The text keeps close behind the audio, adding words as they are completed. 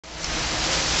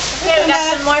Okay, we got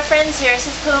some more friends here. This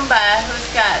is Pumba, who's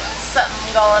got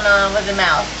something going on with the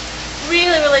mouth.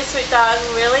 Really, really sweet dog,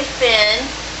 really thin.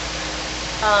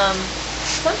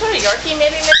 Some sort of Yorkie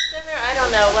maybe mixed in there. I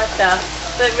don't know what though.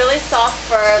 But really soft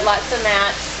fur, lots of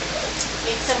mats.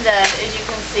 Needs some dud, as you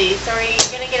can see. So we're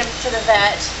going to get him to the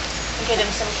vet and get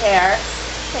him some care.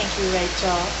 Thank you,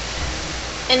 Rachel.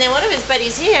 And then one of his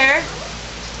buddies here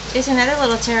is another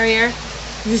little terrier.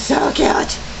 You're so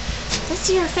cute. Let's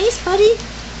see your face, buddy.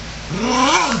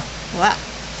 What?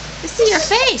 Let's see your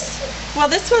face. Well,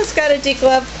 this one's got a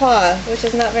degloved paw, which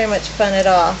is not very much fun at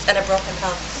all. And a broken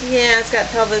pelvis. Yeah, it's got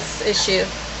pelvis issue.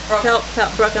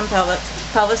 Broken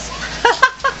pelvis.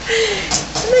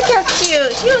 Look how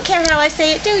cute. You don't care how I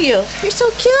say it, do you? You're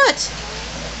so cute.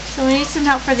 So we need some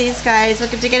help for these guys. We're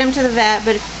going to get them to the vet,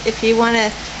 but if you want to,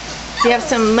 if you have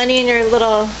some money in your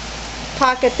little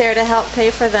pocket there to help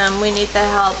pay for them, we need the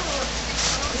help.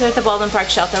 They're at the Baldwin Park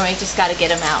shelter and we just got to get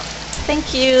them out.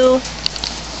 Thank you.